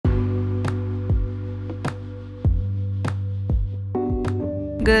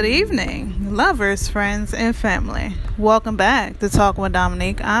Good evening, lovers, friends, and family. Welcome back to Talk with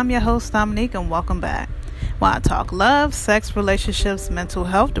Dominique. I'm your host, Dominique, and welcome back. While I talk love, sex, relationships, mental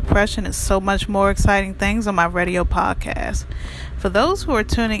health, depression, and so much more exciting things on my radio podcast. For those who are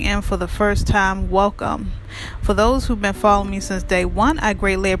tuning in for the first time, welcome. For those who've been following me since day one, I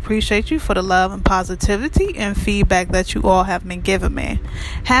greatly appreciate you for the love and positivity and feedback that you all have been giving me.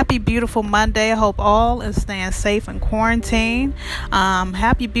 Happy, beautiful Monday. I hope all is staying safe in quarantine.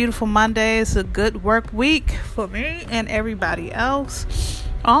 Happy, beautiful Monday. It's a good work week for me and everybody else.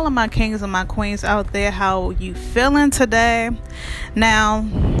 All of my kings and my queens out there, how you feeling today? Now,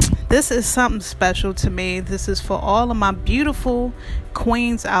 this is something special to me. This is for all of my beautiful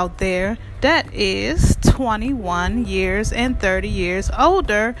queens out there that is 21 years and 30 years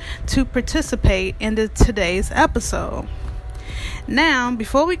older to participate in today's episode. Now,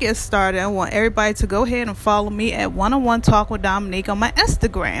 before we get started, I want everybody to go ahead and follow me at 101 Talk with Dominique on my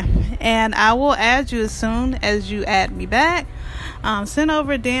Instagram. And I will add you as soon as you add me back. Send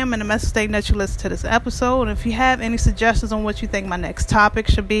over a DM and a message stating that you listen to this episode. And if you have any suggestions on what you think my next topic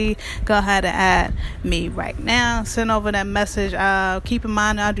should be, go ahead and add me right now. Send over that message. Keep in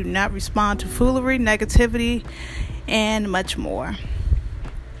mind, I do not respond to foolery, negativity, and much more.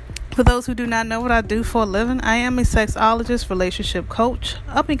 For those who do not know what I do for a living, I am a sexologist, relationship coach,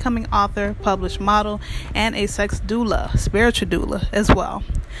 up-and-coming author, published model, and a sex doula, spiritual doula as well.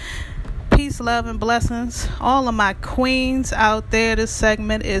 Peace, love, and blessings. All of my queens out there, this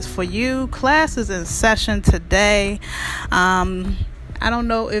segment is for you. Class is in session today. I don't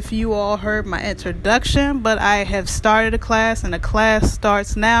know if you all heard my introduction, but I have started a class and the class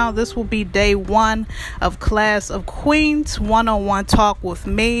starts now. This will be day one of Class of Queens, one-on-one talk with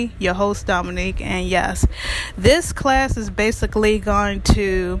me, your host Dominique. And yes, this class is basically going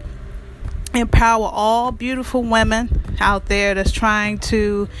to empower all beautiful women out there that's trying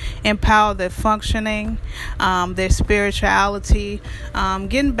to empower their functioning, their spirituality,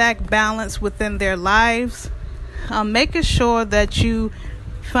 getting back balance within their lives, making sure that you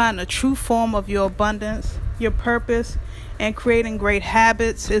find a true form of your abundance, your purpose, and creating great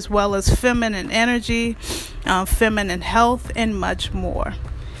habits as well as feminine energy, feminine health, and much more.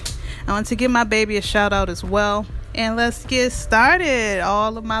 I want to give my baby a shout out as well. And let's get started.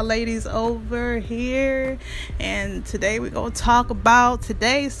 All of my ladies over here. And today we're going to talk about,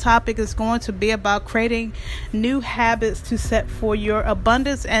 today's topic is going to be about creating new habits to set for your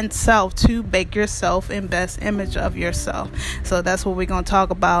abundance and self, to make yourself in best image of yourself. So that's what we're going to talk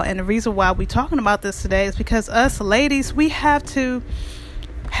about. And the reason why we're talking about this today is because us ladies, we have to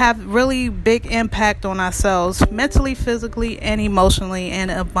have really big impact on ourselves mentally, physically, and emotionally, and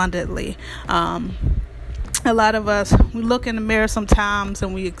abundantly. A lot of us, we look in the mirror sometimes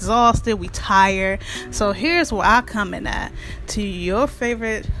and we exhausted, we tired. So here's where I come in at, to your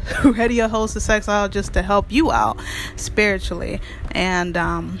favorite radio host and sexologist to help you out spiritually. And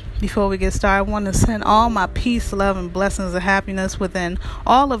before we get started, I want to send all my peace, love, and blessings and happiness within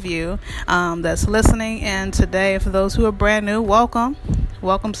all of you that's listening. And today, for those who are brand new, welcome.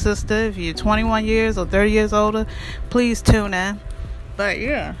 Welcome, sister. If you're 21 years or 30 years older, please tune in. But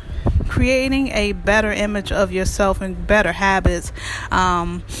yeah, creating a better image of yourself and better habits.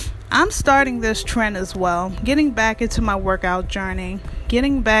 I'm starting this trend as well, getting back into my workout journey,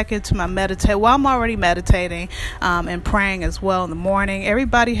 getting back into my meditate. Well, I'm already meditating and praying as well in the morning.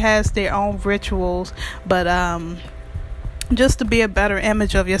 Everybody has their own rituals, but just to be a better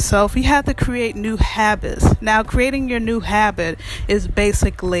image of yourself, you have to create new habits. Now, creating your new habit is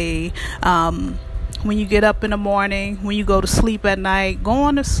basically when you get up in the morning, when you go to sleep at night,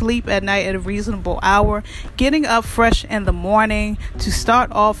 going to sleep at night at a reasonable hour, getting up fresh in the morning to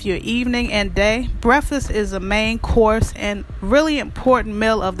start off your evening and day. Breakfast is a main course and really important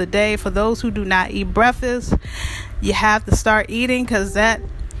meal of the day. For those who do not eat breakfast, you have to start eating, because that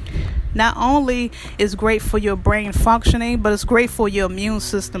not only is great for your brain functioning, but it's great for your immune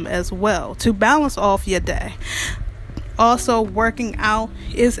system as well, to balance off your day. Also, working out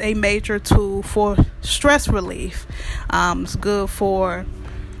is a major tool for stress relief. It's good for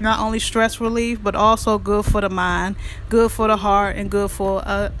not only stress relief, but also good for the mind, good for the heart, and good for,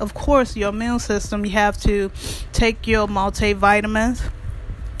 of course, your immune system. You have to take your multivitamins.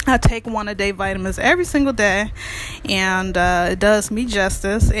 I take one-a-day vitamins every single day, and it does me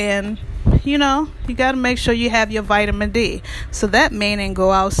justice. And you know, you got to make sure you have your vitamin D. So that meaning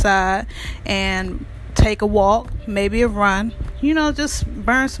go outside and take a walk, maybe a run, just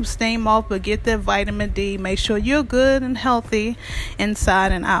burn some steam off, but get that vitamin D. Make sure you're good and healthy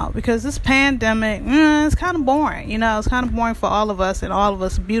inside and out, because this pandemic, it's kind of boring. It's kind of boring for all of us, and all of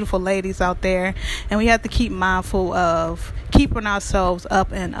us beautiful ladies out there, and we have to keep mindful of keeping ourselves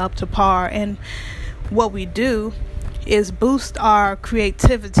up and up to par. And what we do is boost our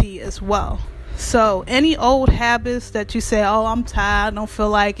creativity as well. So any old habits that you say, oh, I'm tired, don't feel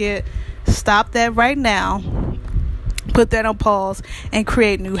like it, stop that right now. Put that on pause and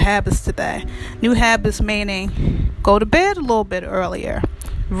create new habits today. New habits meaning go to bed a little bit earlier.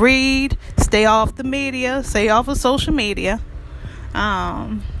 Read, stay off the media, stay off of social media.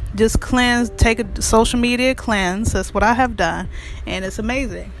 Just cleanse, take a social media cleanse. That's what I have done. And it's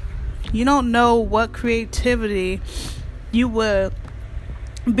amazing. You don't know what creativity you would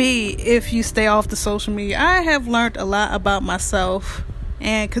be if you stay off the social media. I have learned a lot about myself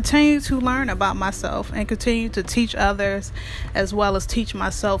and continue to learn about myself and continue to teach others, as well as teach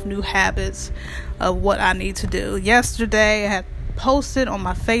myself new habits of what I need to do. Yesterday, I had posted on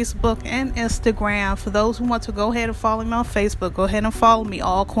my Facebook and Instagram. For those who want to go ahead and follow me on Facebook, go ahead and follow me,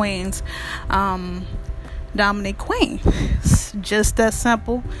 All Queens, Dominique Queen. It's just that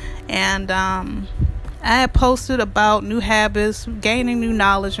simple. And I had posted about new habits, gaining new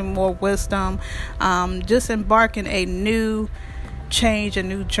knowledge and more wisdom, just embarking a new change, a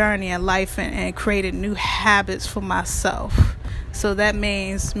new journey in life, and created new habits for myself. So that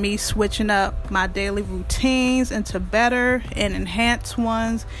means me switching up my daily routines into better and enhanced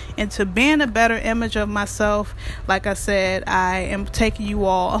ones, into being a better image of myself. Like I said, I am taking you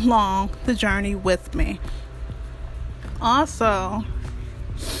all along the journey with me. Also,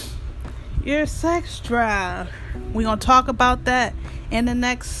 your sex drive. We're going to talk about that in the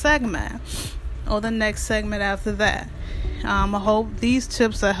next segment, or the next segment after that. I hope these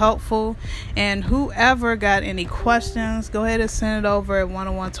tips are helpful, and whoever got any questions, go ahead and send it over at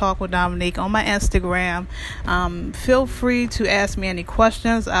 101 Talk with Dominique on my Instagram. Feel free to ask me any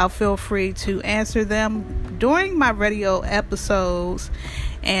questions. I'll feel free to answer them during my radio episodes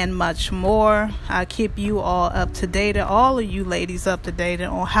and much more. I'll keep you all up to date, all of you ladies up to date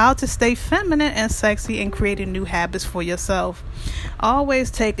on how to stay feminine and sexy and creating new habits for yourself.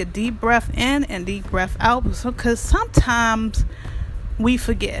 Always take a deep breath in and deep breath out, because sometimes we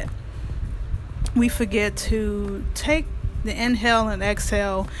forget. We forget to take the inhale and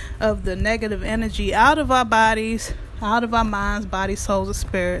exhale of the negative energy out of our bodies, out of our minds, bodies, souls, and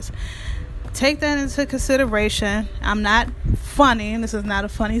spirits. Take that into consideration. I'm not funny, and this is not a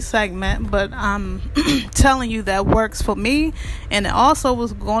funny segment, but I'm telling you that works for me, and it also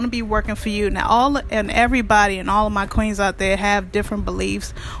was going to be working for you. Now, everybody and all of my queens out there have different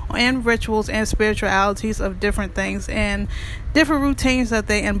beliefs and rituals and spiritualities of different things and different routines that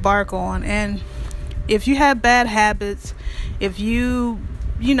they embark on. And if you have bad habits, if you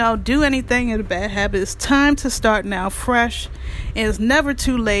do anything in a bad habit, it's time to start now fresh. It's never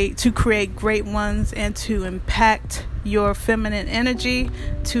too late to create great ones and to impact your feminine energy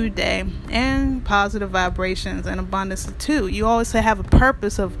today, and positive vibrations and abundance too. You always have a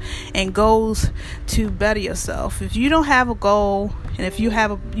purpose and goals to better yourself. If you don't have a goal, and if you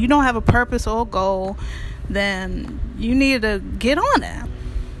don't have a purpose or a goal, then you need to get on it.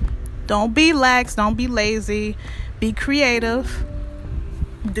 Don't be lax, don't be lazy, be creative.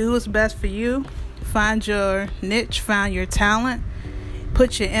 Do what's best for you. Find your niche, find your talent.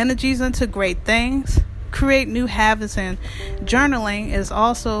 Put your energies into great things. Create new habits, and journaling is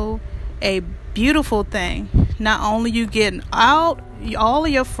also a beautiful thing. Not only you getting out all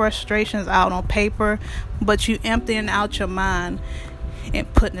of your frustrations out on paper, but you emptying out your mind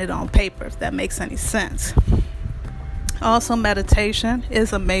and putting it on paper, if that makes any sense. Also, meditation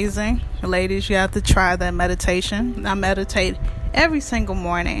is amazing. Ladies, you have to try that meditation. I meditate every single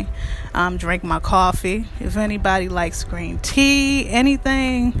morning. Drink my coffee. If anybody likes green tea,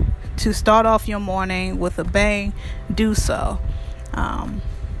 anything to start off your morning with a bang, do so.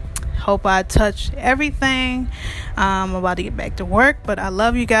 Hope I touched everything. I'm about to get back to work, but I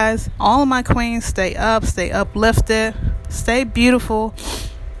love you guys. All of my queens, stay up, stay uplifted, stay beautiful,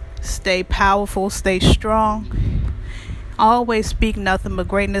 stay powerful, stay strong. Always speak nothing but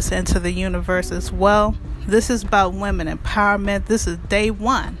greatness into the universe as well. This is about women empowerment. This is day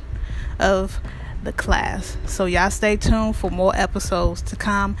 1 of the class. So y'all stay tuned for more episodes to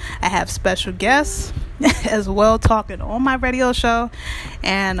come. I have special guests as well talking on my radio show,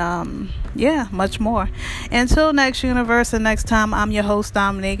 and much more. Until next universe and next time, I'm your host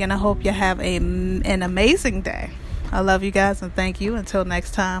Dominique, and I hope you have an amazing day. I love you guys, and thank you. Until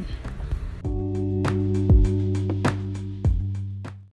next time.